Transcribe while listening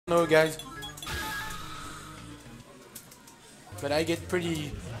No, guys. But I get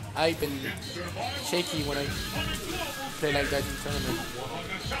pretty hype and shaky when I play like that in tournament.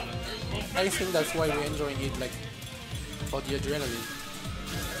 I think that's why we're enjoying it, like, for the adrenaline.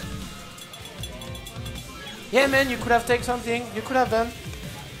 Yeah, man, you could have taken something. You could have done.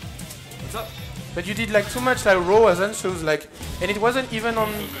 What's up? But you did like too much like raw Azanshu's, like, and it wasn't even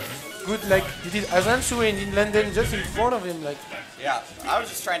on good, like, you did Azanshu and in London just in front of him, like. Yeah, I was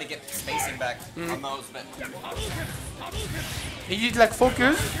just trying to get spacing back on those, but... He did like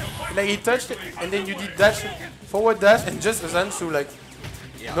focus, like he touched it, and then you did dash, forward dash, and just Azanshu, like,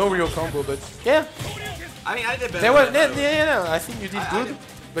 no real combo, but yeah. I mean, I did better. There was, yeah, I think you did good,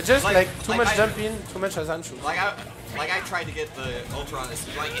 but just like too much jump in, too much Azanshu. Like I tried to get the ultra on this,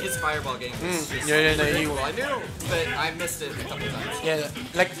 like his fireball game was just no, I knew, but I missed it a couple times. Yeah,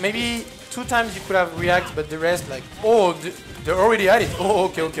 like maybe 2 times you could have react, but the rest, like, oh, they already had it. Oh,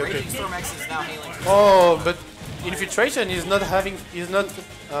 okay. RagingStormX is now hailing. Oh, but Infiltration is not having,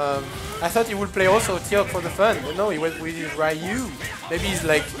 I thought he would play also T.Hawk for the fun, but no, he went with his Ryu. Maybe he's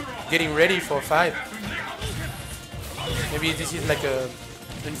like getting ready for 5. Maybe this is like a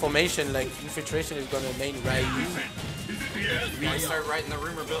information, like Infiltration is gonna main Ryu. I start writing the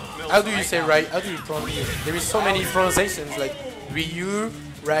rumor mill. How do you say right? How do you pronounce it? There is so many pronunciations, like Ryu,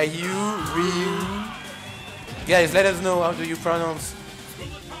 Ryu. Guys, let us know how do you pronounce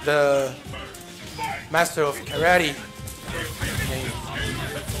the master of karate name.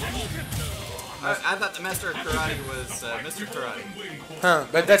 I thought the master of karate was Mr. Karate. Huh,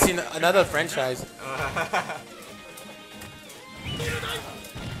 but that's in another franchise.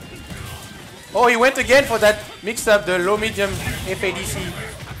 Oh, he went again for that mix-up, the low-medium FADC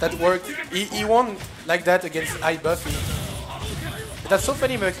that worked. He won like that against iBuffy. That's so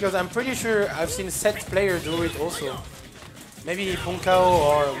funny because I'm pretty sure I've seen set player do it also. Maybe Punkao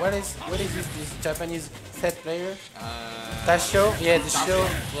or what is this Japanese set player? Tasho? Yeah, the show.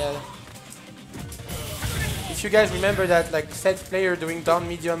 Yeah. If you guys remember that, like, set player doing down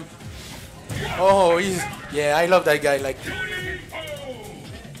medium. Oh, yeah, I love that guy. Like,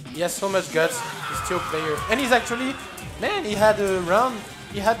 he has so much guts. He's still a player, and he's actually, man, he had a round.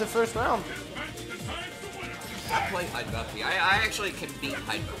 He had the first round. I play iBuffy. I actually can beat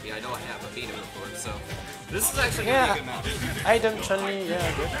iBuffy. I know I have. I beat him before, so this is actually gonna be a good match. I done Chun-Li,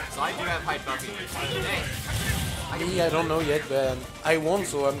 yeah, good. So I do have iBuffy. Dang. I don't know yet, but I won,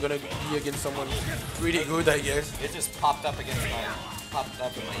 so I'm gonna be against someone pretty good, I guess. It just popped up in my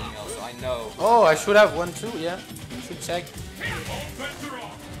email, so I know. Oh, I should have one too. Yeah, should check.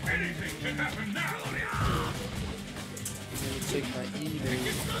 Let me check my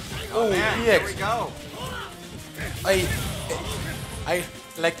email. Oh man, EX. here we go. I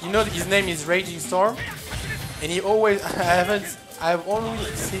like, you know, his name is RagingStorm, and he always I've only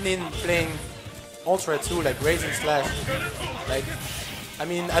seen him playing Ultra 2, like Raging Slash. Like, I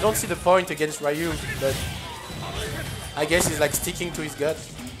mean, I don't see the point against Ryu, but I guess he's like sticking to his gut.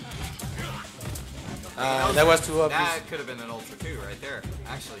 That was too obvious. That could have been an Ultra 2 right there.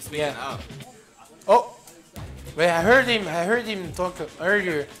 Actually, speaking of. Oh, wait, I heard him talk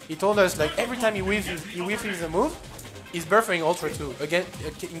earlier. He told us like every time he whiffs a move, he's buffering Ultra 2 again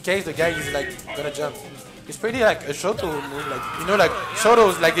in case the guy is like gonna jump. It's pretty like a Shoto move, like, you know, like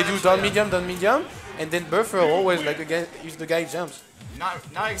Shotos, like they do down medium, and then buffer always like again if the guy jumps.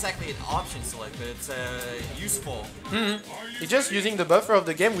 Not exactly an option select, but it's useful. He's just using the buffer of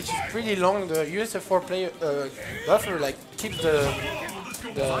the game, which is pretty long. The USF4 player buffer like keeps the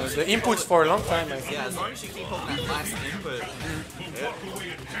inputs for a long time, I think. Yeah, as long as you keep holding that last input,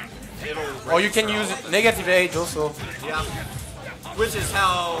 it'll. Or you can use negative age also. Yeah. Which is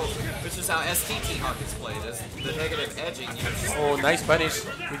how ST T.Hawk is played, as the negative edging. You know, oh, nice punish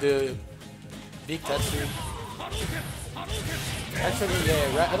with the big tattoo. Actually,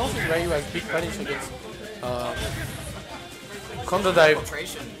 yeah, I don't think Ryu has big punish against Counter Dive.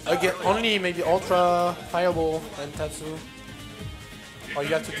 Again, only maybe Ultra, Fireball, and Tatsu. Or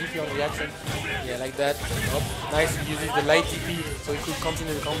you have to DP on reaction. Yeah, like that. Oh, nice, he uses the light DP so he could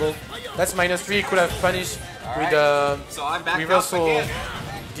continue the combo. That's -3, he could have punished with so I'm back reversal up again.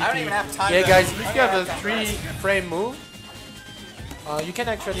 DP. I don't even have time. Yeah, guys, if you have a 3-frame move, you can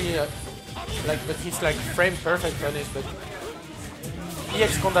actually, like, but it's like frame perfect punish, but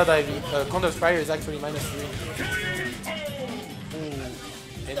EX Conda Diving, Conda's Fire is actually -3. Ooh.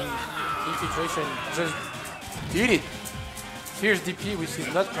 And Infiltration just did it. Here's DP, which is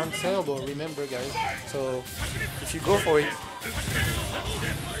not cancelable, remember, guys. So if you go for it,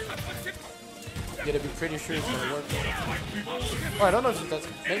 you gotta be pretty sure it's gonna work. Oh, I don't know if that's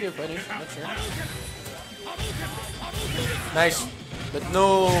maybe a punish, I'm not sure. Nice. but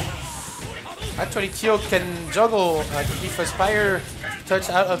no. Actually, T.Hawk can juggle if a Spire touch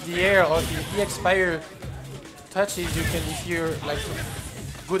out of the air or the EX Spire touches. You can, if you're like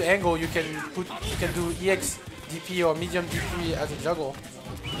good angle, you can do EX DP or medium DP as a juggle.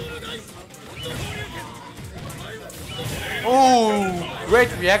 Oh, great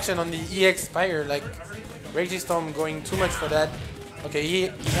reaction on the EX Spire. Like RagingStorm going too much for that. Okay, he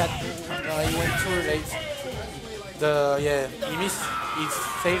went too late. He missed his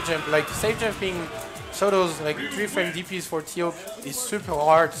safe jump. Like safe jumping Shoto's like 3-frame DPs for T.Hawk is super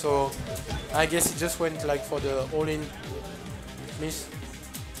hard, so I guess he just went like for the all-in miss.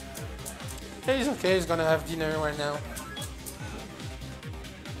 Yeah, he's okay, he's gonna have dinner right now.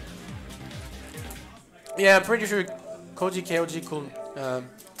 Yeah, I'm pretty sure Koji KOG could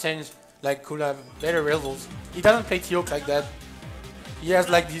change, like could have better levels. He doesn't play T.Hawk like that. He has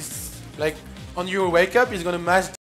like this, like on your wake up, he's gonna mash